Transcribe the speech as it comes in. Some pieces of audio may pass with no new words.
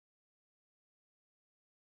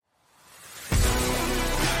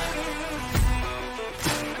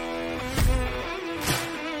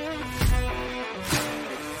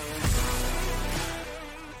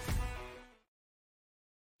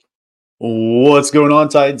What's going on,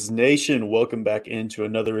 Titans Nation? Welcome back into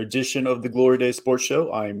another edition of the Glory Day Sports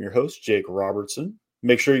Show. I am your host, Jake Robertson.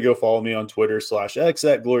 Make sure you go follow me on Twitter/X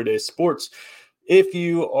at Glory Day Sports. If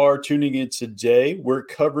you are tuning in today, we're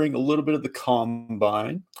covering a little bit of the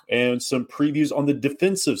combine and some previews on the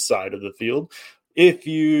defensive side of the field. If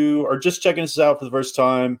you are just checking us out for the first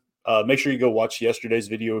time, make sure you go watch yesterday's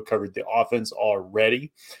video. We covered the offense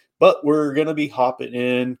already, but we're going to be hopping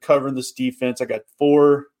in, covering this defense. I got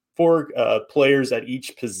four players at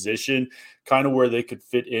each position, kind of where they could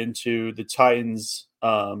fit into the Titans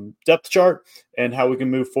depth chart and how we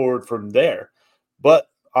can move forward from there. But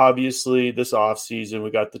obviously this offseason,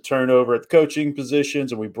 we got the turnover at the coaching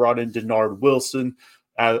positions, and we brought in Dennard Wilson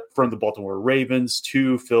from the Baltimore Ravens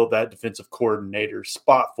to fill that defensive coordinator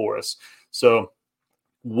spot for us. So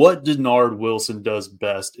what Dennard Wilson does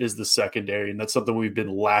best is the secondary, and that's something we've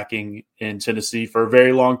been lacking in Tennessee for a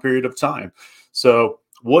very long period of time. So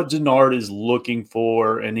what Dennard is looking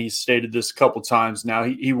for, and he's stated this a couple times now,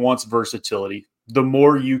 he wants versatility. The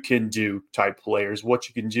more you can do type players, what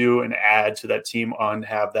you can do and add to that team and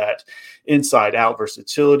have that inside-out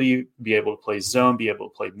versatility, be able to play zone, be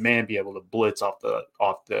able to play man, be able to blitz off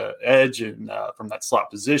the edge and from that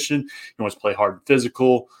slot position. He wants to play hard and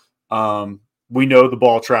physical. We know the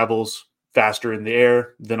ball travels faster in the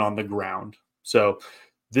air than on the ground. So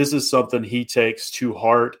this is something he takes to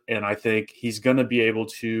heart, and I think he's going to be able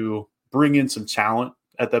to bring in some talent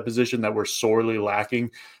at that position that we're sorely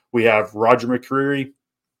lacking. We have Roger McCreary,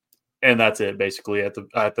 and that's it basically at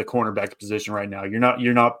the cornerback position right now.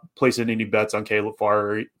 You're not placing any bets on Caleb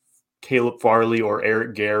Farley or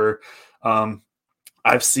Eric Garror.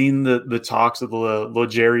 I've seen the talks of the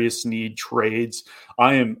L'Jarius Sneed trades.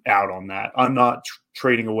 I am out on that. I'm not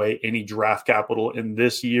trading away any draft capital in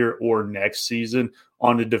this year or next season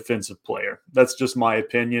on a defensive player. That's just my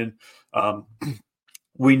opinion.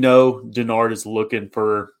 We know Dennard is looking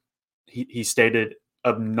for, he stated,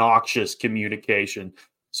 obnoxious communication.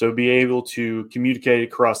 So be able to communicate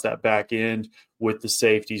across that back end with the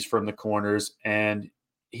safeties from the corners, and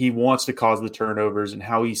he wants to cause the turnovers, and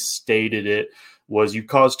how he stated it was you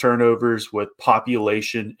cause turnovers with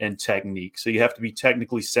population and technique. So you have to be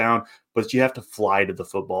technically sound, but you have to fly to the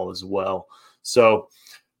football as well. So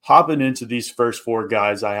hopping into these first four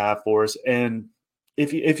guys I have for us, and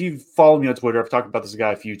if you follow me on Twitter, I've talked about this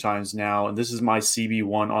guy a few times now, and this is my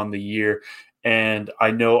CB1 on the year, and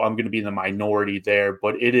I know I'm going to be in the minority there,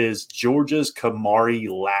 but it is Georgia's Kamari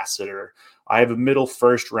Lassiter. I have a middle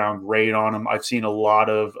first-round grade on him. I've seen a lot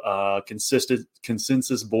of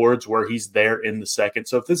consensus boards where he's there in the second.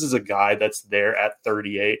 So if this is a guy that's there at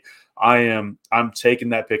 38, I'm taking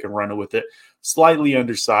that pick and running with it. Slightly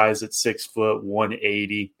undersized at 6 foot,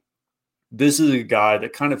 180. This is a guy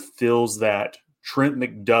that kind of fills that Trent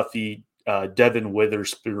McDuffie, Devin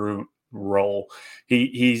Witherspoon role.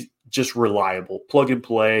 He's just reliable. Plug and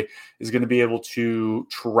play, is going to be able to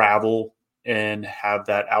travel and have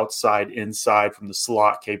that outside inside from the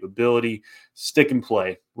slot capability. Stick and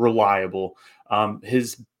play, reliable.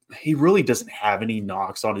 He really doesn't have any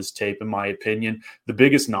knocks on his tape, in my opinion. The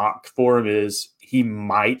biggest knock for him is he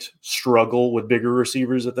might struggle with bigger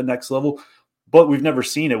receivers at the next level, but we've never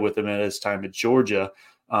seen it with him at his time at Georgia.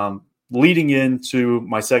 Leading into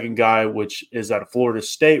my second guy, which is out of Florida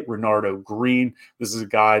State, Renardo Green. This is a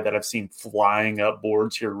guy that I've seen flying up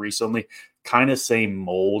boards here recently. Kind of same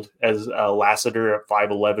mold as Lassiter at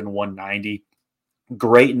 5'11", 190.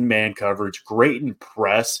 Great in man coverage, great in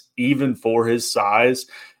press, even for his size,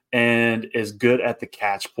 and is good at the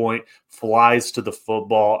catch point, flies to the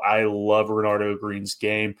football. I love Renardo Green's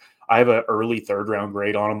game. I have an early third-round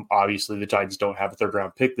grade on him. Obviously, the Titans don't have a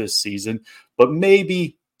third-round pick this season, but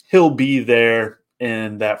maybe he'll be there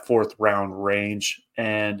in that fourth-round range.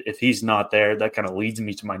 And if he's not there, that kind of leads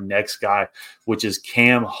me to my next guy, which is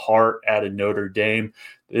Cam Hart out of Notre Dame.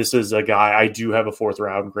 This is a guy I do have a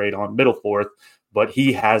fourth-round grade on, middle fourth, but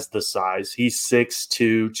he has the size. He's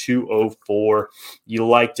 6'2", 204. You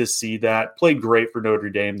like to see that. Played great for Notre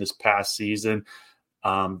Dame this past season.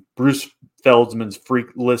 Bruce Feldman's freak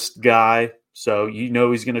list guy, so you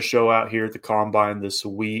know he's going to show out here at the Combine this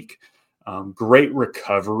week. Great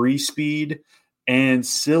recovery speed and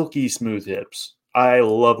silky smooth hips. I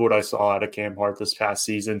love what I saw out of Cam Hart this past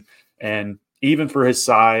season. And even for his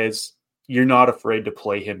size, you're not afraid to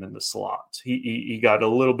play him in the slot. He got a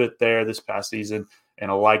little bit there this past season,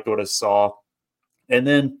 and I liked what I saw. And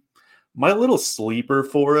then my little sleeper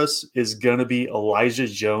for us is going to be Elijah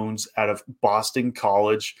Jones out of Boston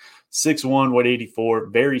College, 6'1", 184,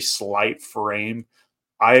 very slight frame.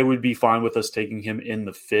 I would be fine with us taking him in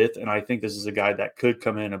the fifth, and I think this is a guy that could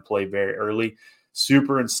come in and play very early.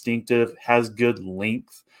 Super instinctive, has good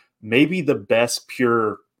length, maybe the best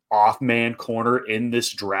pure off-man corner in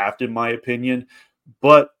this draft, in my opinion.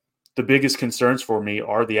 But the biggest concerns for me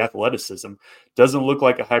are the athleticism. Doesn't look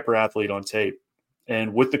like a hyper athlete on tape.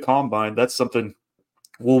 And with the combine, that's something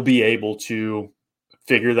we'll be able to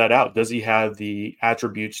figure that out. Does he have the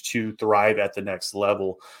attributes to thrive at the next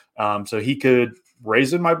level? So he could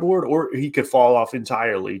raise in my board, or he could fall off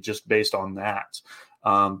entirely just based on that.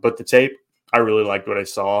 But the tape, I really liked what I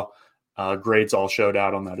saw. Grades all showed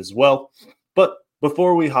out on that as well. But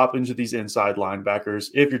before we hop into these inside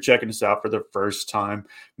linebackers, if you're checking us out for the first time,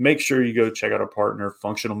 make sure you go check out our partner,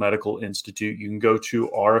 Functional Medical Institute. You can go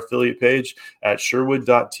to our affiliate page at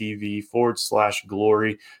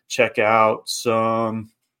sherwood.tv/glory. Check out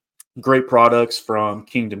some great products from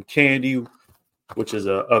Kingdom Candy, which is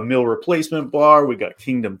a meal replacement bar. We got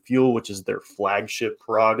Kingdom Fuel, which is their flagship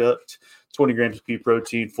product. 20 grams of pea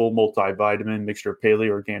protein, full multivitamin, mixture of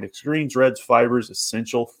paleo, organics, greens, reds, fibers,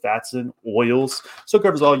 essential fats, and oils. So it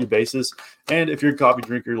covers all your bases. And if you're a coffee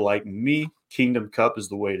drinker like me, Kingdom Cup is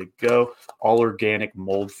the way to go. All organic,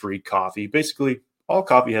 mold-free coffee. Basically, all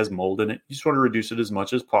coffee has mold in it. You just want to reduce it as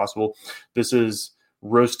much as possible. This is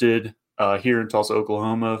roasted here in Tulsa,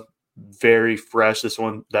 Oklahoma. Very fresh. This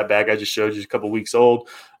one, that bag I just showed you is a couple weeks old.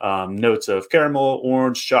 Notes of caramel,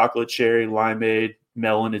 orange, chocolate, cherry, limeade,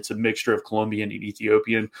 melon. It's a mixture of Colombian and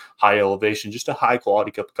Ethiopian, high elevation, just a high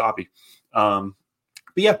quality cup of coffee.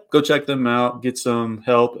 But yeah, go check them out. Get some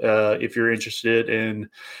help if you're interested in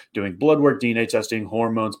doing blood work, DNA testing,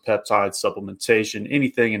 hormones, peptides, supplementation,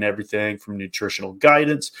 anything and everything from nutritional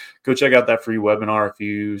guidance. Go check out that free webinar. If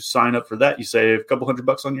you sign up for that, you save a couple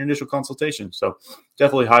 $100 on your initial consultation. So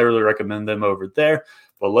definitely highly recommend them over there.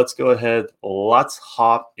 But let's go ahead. Let's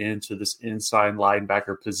hop into this inside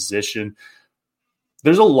linebacker position.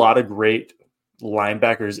 There's a lot of great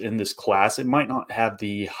linebackers in this class. It might not have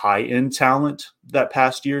the high-end talent that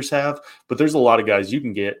past years have, but there's a lot of guys you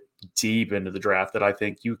can get deep into the draft that I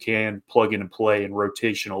think you can plug in and play in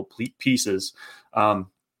rotational pieces.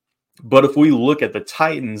 But if we look at the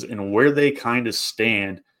Titans and where they kind of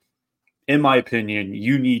stand, in my opinion,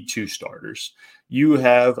 you need two starters. You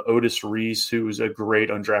have Otis Reese, who is a great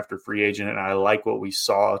undrafted free agent, and I like what we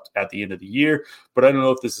saw at the end of the year, but I don't know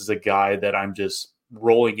if this is a guy that I'm just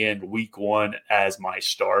rolling in week one as my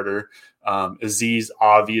starter. Aziz,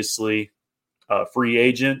 obviously a free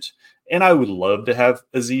agent, and I would love to have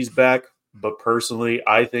Aziz back, but personally,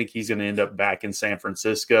 I think he's going to end up back in San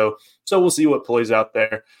Francisco. So we'll see what plays out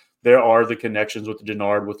there. There are the connections with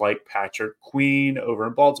Denard, with like Patrick Queen over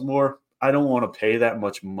in Baltimore. I don't want to pay that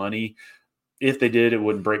much money. If they did, it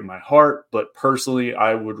wouldn't break my heart, but personally,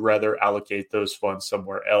 I would rather allocate those funds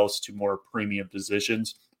somewhere else to more premium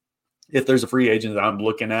positions. If there's a free agent that I'm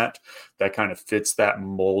looking at that kind of fits that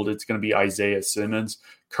mold, it's going to be Isaiah Simmons,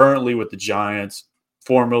 currently with the Giants,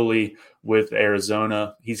 formerly with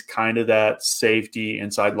Arizona. He's kind of that safety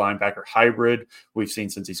inside linebacker hybrid we've seen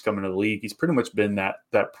since he's come into the league. He's pretty much been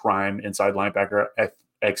that prime inside linebacker,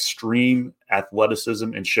 extreme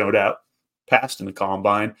athleticism, and showed out past in the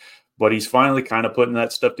combine. But he's finally kind of putting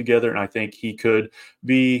that stuff together, and I think he could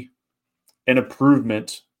be an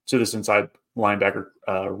improvement to this inside linebacker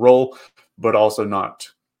role, but also not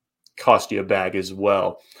cost you a bag as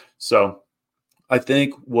well. So I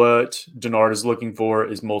think what Denard is looking for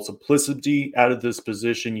is multiplicity out of this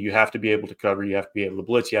position. You have to be able to cover. You have to be able to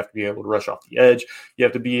blitz. You have to be able to rush off the edge. You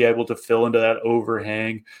have to be able to fill into that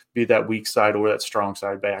overhang, be that weak side or that strong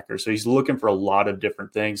side backer. So he's looking for a lot of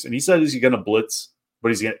different things. And he said he's going to blitz, but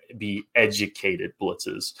he's going to be educated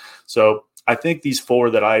blitzes. So I think these four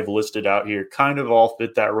that I've listed out here kind of all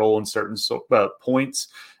fit that role in certain points.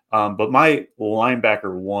 But my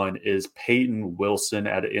linebacker one is Peyton Wilson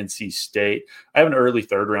at NC State. I have an early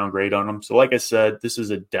third-round grade on him. So like I said, this is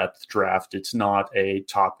a depth draft. It's not a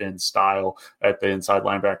top-end style at the inside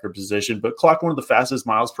linebacker position, but clocked one of the fastest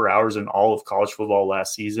miles per hour in all of college football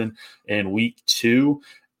last season in week 2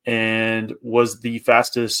 and was the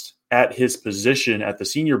fastest at his position at the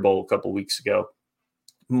Senior Bowl a couple weeks ago.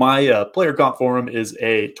 My player comp for him is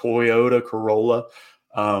a Toyota Corolla.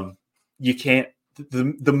 You can't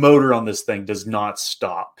the motor on this thing does not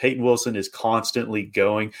stop. Peyton Wilson is constantly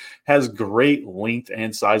going, has great length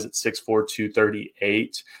and size at 6'4",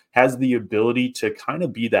 238, has the ability to kind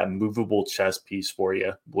of be that movable chess piece for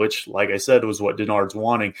you, which, like I said, was what Denard's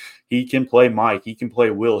wanting. He can play Mike. He can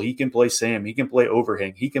play Will. He can play Sam. He can play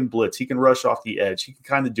overhang. He can blitz. He can rush off the edge. He can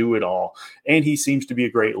kind of do it all. And he seems to be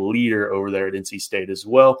a great leader over there at NC State as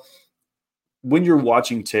well. When you're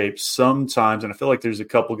watching tape, sometimes, and I feel like there's a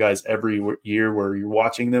couple guys every year where you're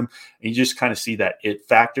watching them and you just kind of see that it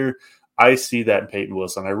factor. I see that in Peyton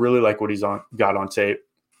Wilson. I really like what he's got on tape.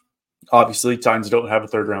 Obviously, Titans don't have a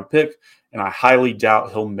third-round pick, and I highly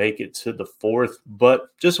doubt he'll make it to the fourth,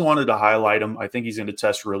 but just wanted to highlight him. I think he's going to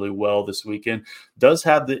test really well this weekend. Does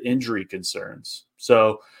have the injury concerns.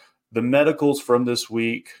 So the medicals from this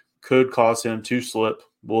week could cause him to slip.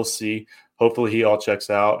 We'll see. Hopefully he all checks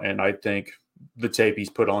out, and I think the tape he's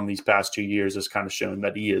put on these past 2 years has kind of shown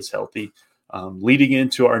that he is healthy. Leading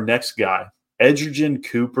into our next guy, Edgerrin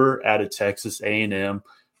Cooper out of Texas A&M.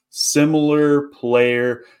 Similar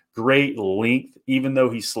player, great length, even though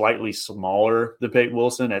he's slightly smaller than Peyton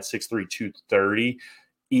Wilson at 6'3", 230.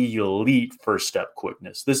 Elite first step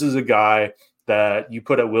quickness. This is a guy that you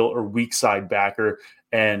put at will or weak side backer,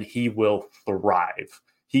 and he will thrive.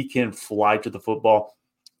 He can fly to the football.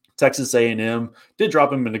 Texas A&M did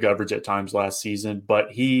drop him into coverage at times last season,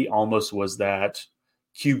 but he almost was that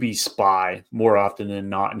QB spy more often than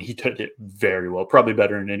not, and he did it very well, probably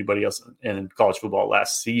better than anybody else in college football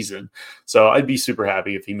last season. So I'd be super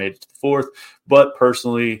happy if he made it to the fourth. But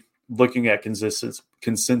personally, looking at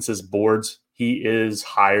consensus boards, he is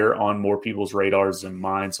higher on more people's radars than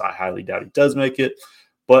mine, so I highly doubt he does make it.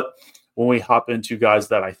 But when we hop into guys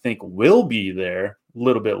that I think will be there a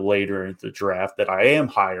little bit later in the draft that I am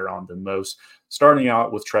higher on than most, starting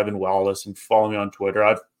out with Trevin Wallace, and follow me on Twitter.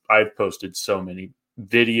 I've posted so many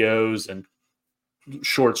videos and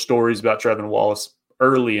short stories about Trevin Wallace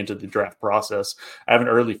early into the draft process. I have an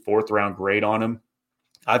early fourth round grade on him.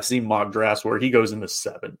 I've seen mock drafts where he goes in the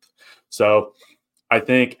seventh. So I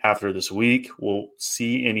think after this week, we'll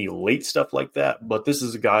see any late stuff like that. But this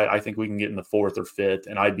is a guy I think we can get in the fourth or fifth,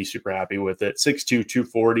 and I'd be super happy with it. 6'2",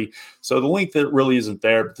 240. So the length that really isn't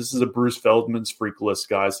there, but this is a Bruce Feldman's freak list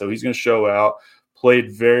guy. So he's going to show out.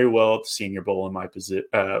 Played very well at the Senior Bowl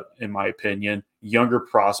in my opinion. Younger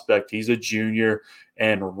prospect. He's a junior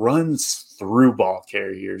and runs through ball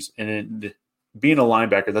carriers. And being a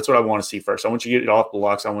linebacker, that's what I want to see first. I want you to get it off the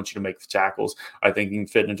blocks. I want you to make the tackles. I think he can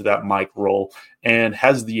fit into that Mike role and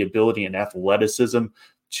has the ability and athleticism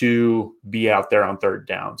to be out there on third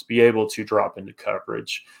downs, be able to drop into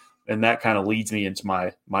coverage. And that kind of leads me into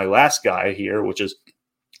my last guy here, which is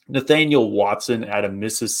Nathaniel Watson out of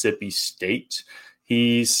Mississippi State.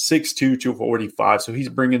 He's 6'2", 245, so he's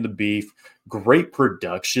bringing the beef. Great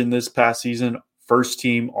production this past season. First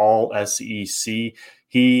team All SEC.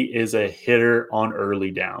 He is a hitter on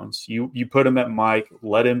early downs. You put him at Mike,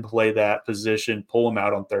 let him play that position, pull him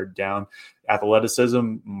out on third down.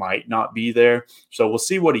 Athleticism might not be there, so we'll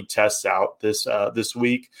see what he tests out this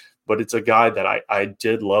week. But it's a guy that I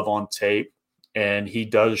did love on tape, and he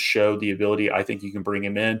does show the ability. I think you can bring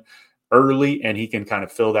him in early, and he can kind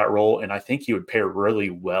of fill that role. And I think he would pair really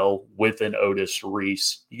well with an Otis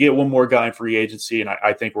Reese. You get one more guy in free agency, and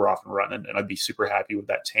I think we're off and running, and I'd be super happy with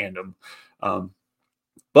that tandem.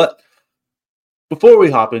 But before we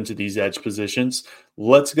hop into these edge positions,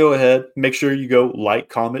 let's go ahead. Make sure you go like,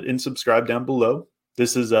 comment, and subscribe down below.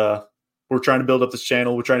 This is we're trying to build up this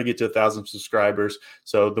channel. We're trying to get to 1,000 subscribers.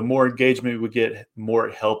 So the more engagement we get, more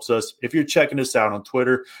it helps us. If you're checking us out on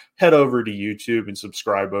Twitter, head over to YouTube and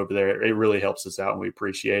subscribe over there. It really helps us out, and we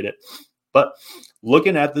appreciate it. But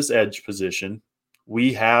looking at this edge position,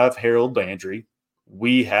 we have Harold Landry.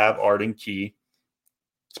 We have Arden Key.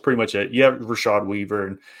 It's pretty much it. You have Rashad Weaver,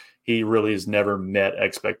 and he really has never met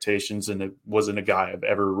expectations, and it wasn't a guy I've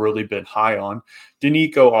ever really been high on.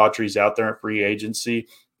 Denico Autry's out there in free agency,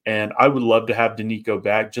 and I would love to have Denico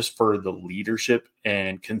back just for the leadership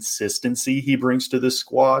and consistency he brings to this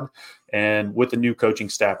squad. And with the new coaching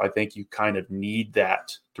staff, I think you kind of need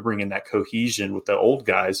that to bring in that cohesion with the old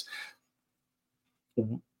guys.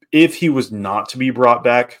 If he was not to be brought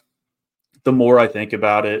back, the more I think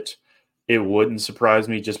about it, it wouldn't surprise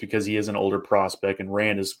me, just because he is an older prospect, and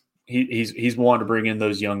Rand is he's wanting to bring in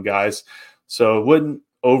those young guys. So it wouldn't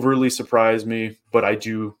overly surprise me, but I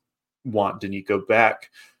do want Denico back.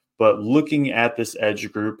 But looking at this edge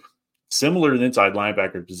group, similar to the inside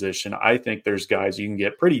linebacker position, I think there's guys you can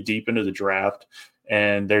get pretty deep into the draft,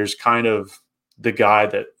 and there's kind of the guy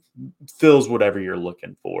that fills whatever you're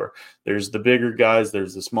looking for. There's the bigger guys,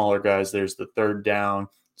 there's the smaller guys, there's the third down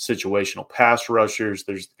situational pass rushers.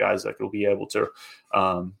 There's the guys that will be able to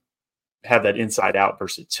have that inside out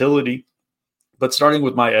versatility. But starting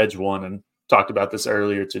with my edge one, and talked about this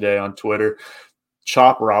earlier today on Twitter,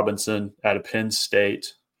 Chop Robinson out of Penn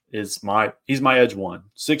State he's my edge one.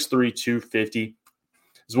 6'3", 250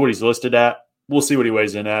 is what he's listed at. We'll see what he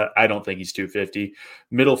weighs in at. I don't think he's 250.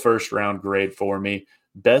 Middle first round grade for me.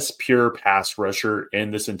 Best pure pass rusher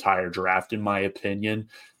in this entire draft, in my opinion.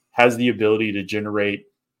 Has the ability to generate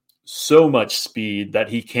so much speed that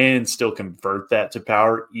he can still convert that to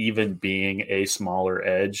power, even being a smaller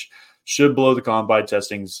edge. should blow the combine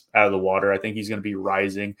testings out of the water. I think he's going to be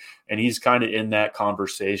rising, and he's kind of in that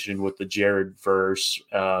conversation with the Jared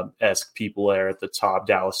Verse-esque people there at the top,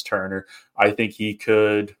 Dallas Turner. I think he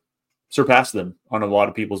could surpass them on a lot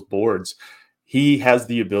of people's boards. He has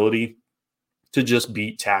the ability to just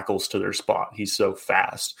beat tackles to their spot. He's so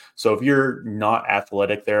fast. So if you're not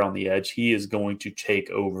athletic there on the edge, he is going to take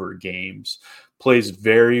over games. Plays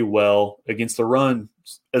very well against the run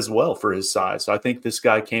as well for his size. So I think this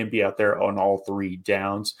guy can be out there on all three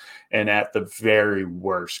downs, and at the very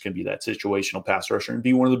worst can be that situational pass rusher and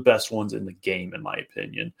be one of the best ones in the game, in my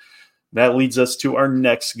opinion. That leads us to our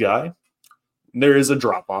next guy. There is a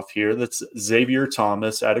drop-off here. That's Xavier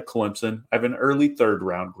Thomas out of Clemson. I have an early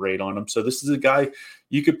third-round grade on him. So this is a guy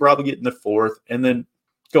you could probably get in the fourth. And then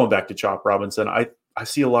going back to Chop Robinson, I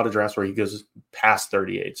see a lot of drafts where he goes past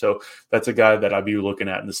 38. So that's a guy that I'd be looking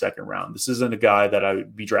at in the second round. This isn't a guy that I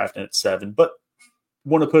would be drafting at 7, but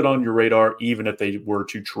want to put on your radar even if they were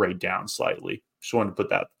to trade down slightly. Just wanted to put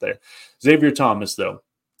that there. Xavier Thomas, though,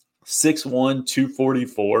 6'1",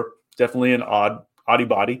 244, definitely an oddie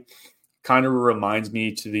body. Kind of reminds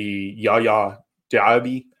me to the Yaya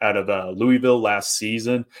Diaby out of Louisville last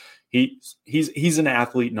season. He's an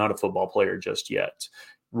athlete, not a football player just yet.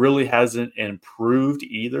 Really hasn't improved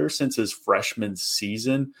either since his freshman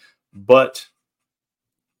season, but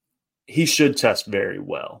he should test very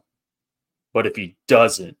well. But if he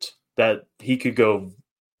doesn't, that he could go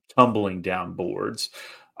tumbling down boards.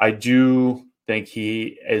 I do think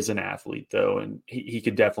he is an athlete, though, and he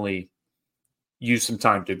could definitely use some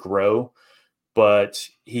time to grow, but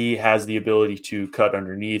he has the ability to cut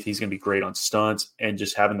underneath. He's going to be great on stunts, and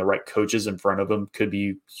just having the right coaches in front of him could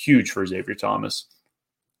be huge for Xavier Thomas.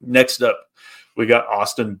 Next up, we got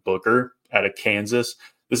Austin Booker out of Kansas.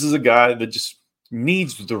 This is a guy that just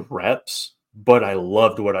needs the reps, but I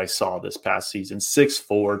loved what I saw this past season.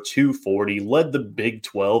 6'4", 240, led the Big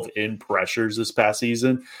 12 in pressures this past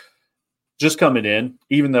season. Just coming in,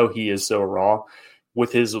 even though he is so raw,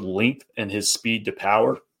 with his length and his speed to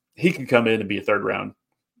power, he can come in and be a third down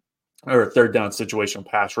situational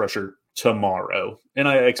pass rusher tomorrow. And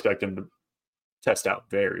I expect him to test out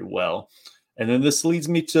very well. And then this leads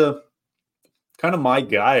me to kind of my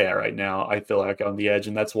guy right now, I feel like, on the edge,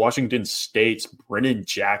 and that's Washington State's Brennan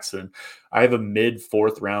Jackson. I have a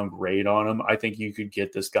mid-4th round grade on him. I think you could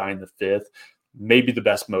get this guy in the 5th. Maybe the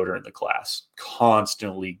best motor in the class,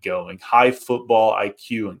 constantly going. High football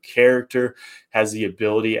IQ and character, has the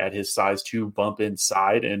ability at his size to bump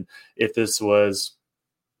inside. And if they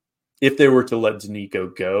were to let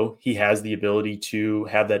Danico go, he has the ability to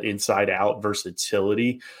have that inside out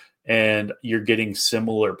versatility. And you're getting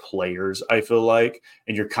similar players, I feel like,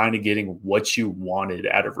 and you're kind of getting what you wanted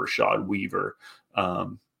out of Rashad Weaver.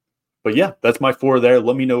 But yeah, that's my 4 there.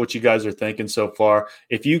 Let me know what you guys are thinking so far.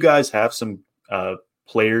 If you guys have some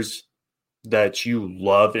players that you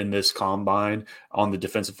love in this combine on the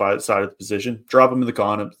defensive side of the position, drop them in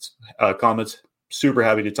the comments. Super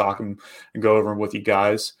happy to talk them and go over them with you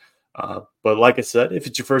guys. But like I said, if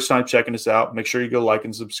it's your first time checking us out, make sure you go like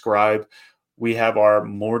and subscribe. We have our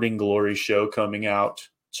Morning Glory show coming out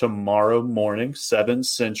tomorrow morning, 7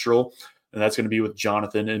 Central, and that's going to be with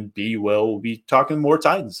Jonathan and B. Will. We'll be talking more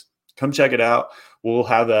Titans. Come check it out.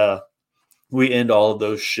 We end all of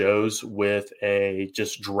those shows with a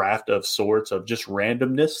just draft of sorts of just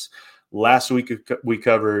randomness. Last week, we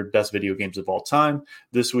covered best video games of all time.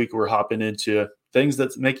 This week, we're hopping into things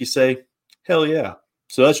that make you say, hell yeah.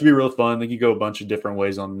 So that should be real fun. I think you go a bunch of different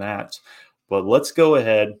ways on that. But let's go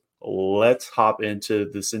ahead. Let's hop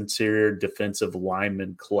into this interior defensive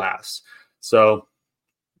lineman class. So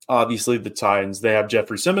obviously the Titans, they have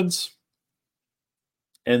Jeffrey Simmons.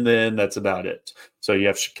 And then that's about it. So you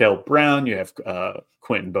have Shaquille Brown, you have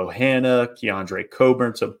Quentin Bohanna, Keandre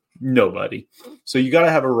Coburn, so nobody. So you got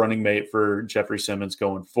to have a running mate for Jeffrey Simmons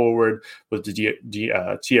going forward with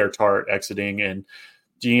T.R. Tart exiting. And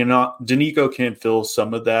Danico can fill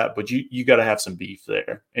some of that, but you got to have some beef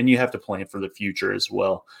there. And you have to plan for the future as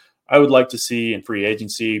well. I would like to see in free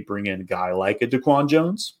agency bring in a guy like a Daquan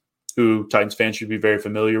Jones, who Titans fans should be very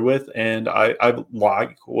familiar with. And I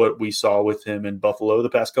like what we saw with him in Buffalo the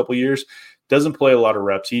past couple of years. Doesn't play a lot of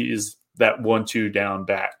reps. He is that 1-2 down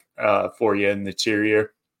back for you in the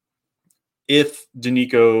interior. If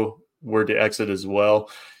Danico were to exit as well,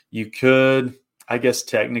 you could, I guess,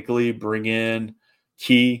 technically bring in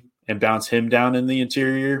Key and bounce him down in the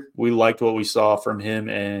interior. We liked what we saw from him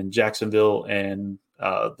in Jacksonville and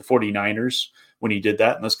the 49ers when he did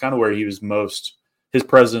that. And that's kind of where he was his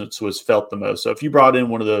presence was felt the most. So if you brought in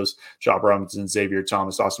one of those Chop Robinson, Xavier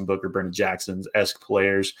Thomas, Austin Booker, Brennan Jackson's-esque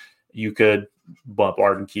players, you could bump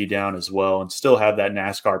Arden Key down as well and still have that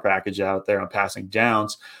NASCAR package out there on passing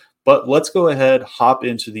downs. But let's go ahead, hop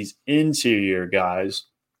into these interior guys.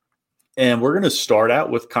 And we're going to start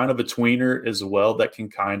out with kind of a tweener as well that can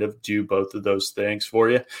kind of do both of those things for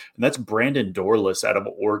you. And that's Brandon Dorlus out of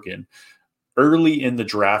Oregon. Early in the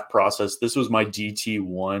draft process, this was my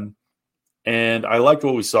DT1. And I liked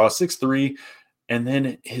what we saw, 6'3", and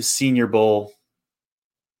then his Senior Bowl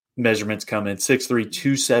measurements come in, 6'3",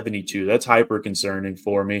 272. That's hyper concerning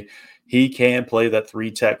for me. He can play that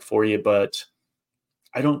 3 tech for you, but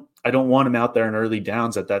I don't want him out there in early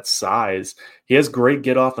downs at that size. He has great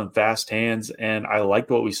get off and fast hands, and I liked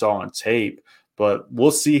what we saw on tape. But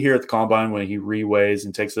we'll see here at the combine when he reweighs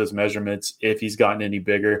and takes those measurements if he's gotten any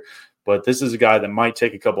bigger. But this is a guy that might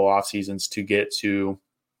take a couple off seasons to get to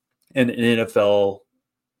an NFL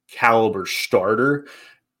caliber starter.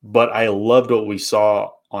 But I loved what we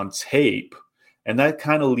saw on tape. And that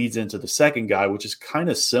kind of leads into the second guy, which is kind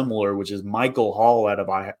of similar, which is Michael Hall out of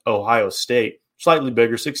Ohio State. Slightly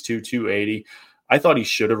bigger, 6'2", 280. I thought he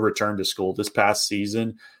should have returned to school this past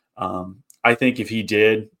season. I think if he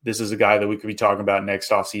did, this is a guy that we could be talking about next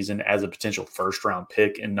offseason as a potential first-round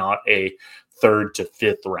pick and not a third to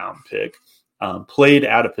fifth-round pick. Played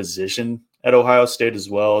out of position at Ohio State as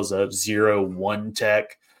well as a 0-1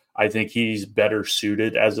 tech. I think he's better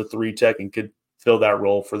suited as a 3 tech and could fill that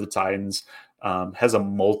role for the Titans. Has a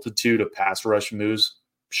multitude of pass rush moves,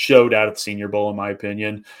 showed out at the Senior Bowl, in my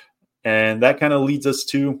opinion. And that kind of leads us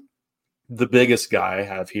to the biggest guy I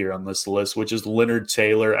have here on this list, which is Leonard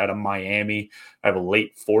Taylor out of Miami. I have a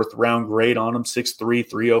late 4th round grade on him, 6'3",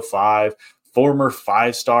 305. Former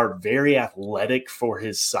 5-star, very athletic for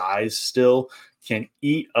his size still, can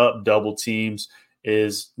eat up double teams,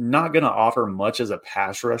 is not going to offer much as a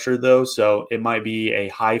pass rusher though. So it might be a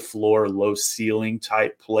high floor, low ceiling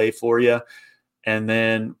type play for you. And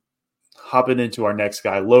then hopping into our next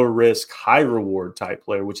guy, low risk, high reward type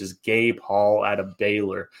player, which is Gabe Hall out of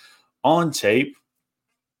Baylor. On tape,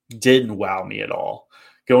 didn't wow me at all.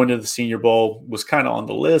 Going to the Senior Bowl was kind of on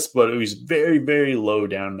the list, but it was very, very low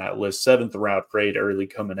down that list. 7th round grade early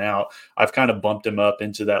coming out. I've kind of bumped him up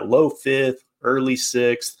into that low 5th, early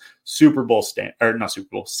 6th, Senior Bowl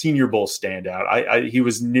standout. He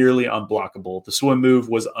was nearly unblockable. The swim move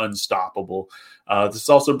was unstoppable. This is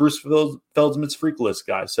also Bruce Feldman's freak list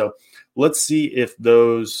guy. So let's see if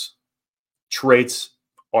those traits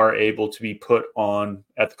are able to be put on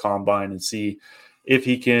at the combine and see if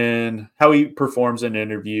how he performs in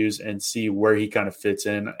interviews and see where he kind of fits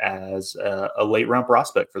in as a late round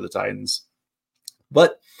prospect for the Titans.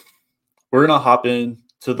 But we're going to hop in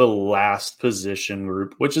to the last position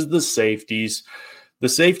group, which is the safeties. The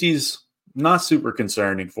safeties, not super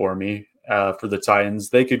concerning for me for the Titans.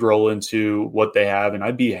 They could roll into what they have, and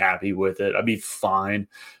I'd be happy with it. I'd be fine.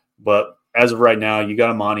 But as of right now, you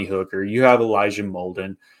got Amani Hooker. You have Elijah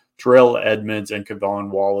Molden. Terrell Edmonds and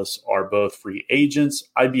Kevon Wallace are both free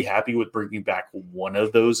agents. I'd be happy with bringing back one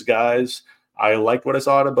of those guys. I liked what I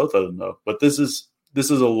saw out of both of them, though. But this is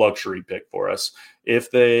a luxury pick for us.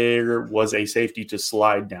 If there was a safety to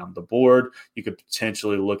slide down the board, you could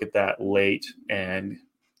potentially look at that late. And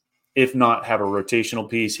if not have a rotational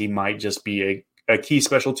piece, he might just be a key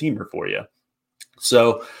special teamer for you.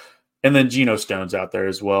 So, and then Geno Stone's out there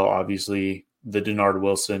as well. Obviously, the Denard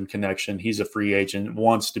Wilson connection. He's a free agent,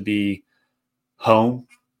 wants to be home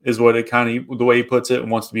is what it kind of, the way he puts it,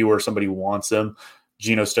 wants to be where somebody wants him.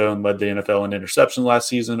 Geno Stone led the NFL in interception last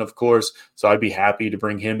season, of course. So I'd be happy to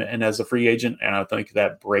bring him in as a free agent. And I think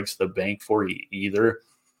that breaks the bank for you either.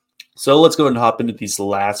 So let's go ahead and hop into these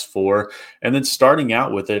last 4. And then starting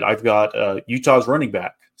out with it, I've got Utah's running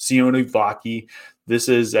back, Sione Vaki. This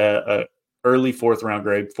is a early 4th round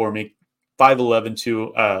grade for me. 5'11",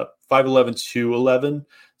 211.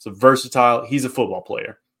 So versatile. He's a football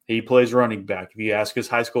player. He plays running back. If you ask his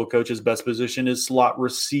high school coach, his best position is slot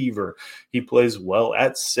receiver. He plays well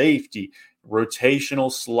at safety.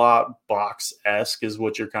 Rotational slot box-esque is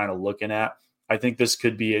what you're kind of looking at. I think this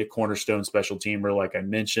could be a cornerstone special teamer, like I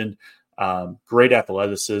mentioned. Great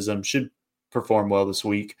athleticism. Should perform well this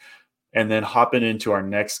week. And then hopping into our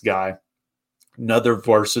next guy, another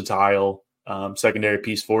versatile secondary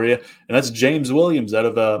piece for you, and that's James Williams out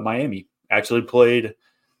of Miami. Actually played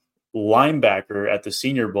linebacker at the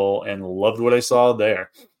Senior Bowl and loved what I saw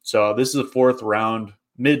there. So this is a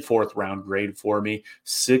mid 4th round grade for me,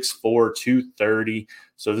 6'4", 230.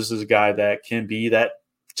 So this is a guy that can be that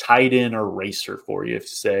tight end eraser for you, if you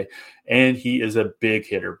say. And he is a big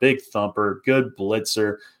hitter, big thumper, good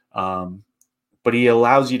blitzer. But he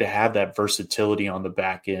allows you to have that versatility on the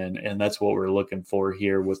back end, and that's what we're looking for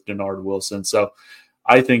here with Denard Wilson. So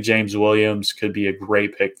I think James Williams could be a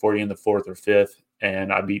great pick for you in the 4th or 5th,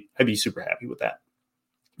 and I'd be super happy with that.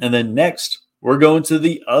 And then next, we're going to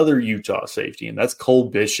the other Utah safety, and that's Cole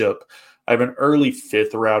Bishop. I have an early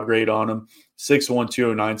 5th round grade on him, 6'1",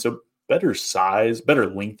 209, so better size, better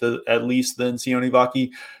length at least than Sione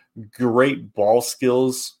Vaki. Great ball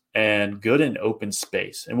skills and good in open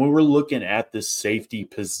space. And when we're looking at this safety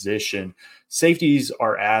position, safeties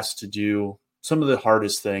are asked to do some of the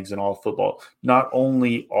hardest things in all football. Not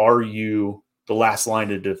only are you the last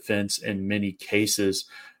line of defense in many cases,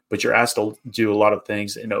 but you're asked to do a lot of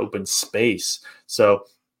things in open space. So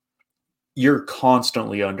you're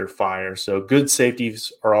constantly under fire. So good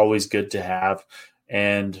safeties are always good to have.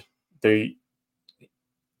 And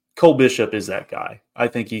Cole Bishop is that guy. I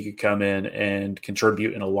think he could come in and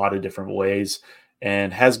contribute in a lot of different ways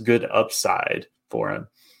and has good upside for him.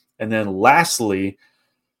 And then lastly,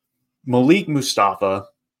 Malik Mustafa.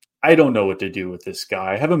 I don't know what to do with this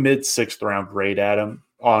guy. I have a mid-6th round grade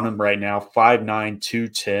on him right now, 5'9",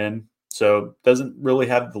 210. So doesn't really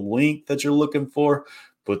have the length that you're looking for,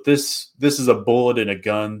 but this is a bullet in a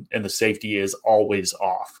gun, and the safety is always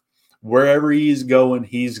off. Wherever he's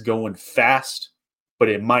going fast, but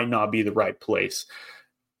it might not be the right place.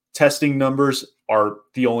 Testing numbers are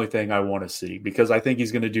the only thing I want to see because I think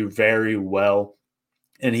he's going to do very well,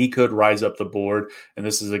 and he could rise up the board. And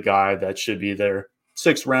this is a guy that should be there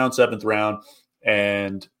 6th round, 7th round,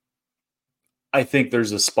 and I think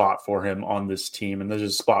there's a spot for him on this team, and there's a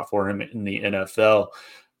spot for him in the NFL.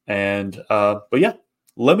 And but yeah,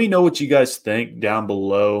 let me know what you guys think down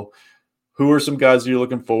below. Who are some guys you're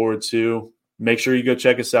looking forward to? Make sure you go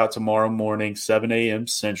check us out tomorrow morning, 7 a.m.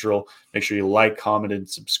 Central. Make sure you like, comment, and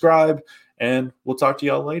subscribe, and we'll talk to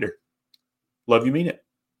y'all later. Love you, mean it.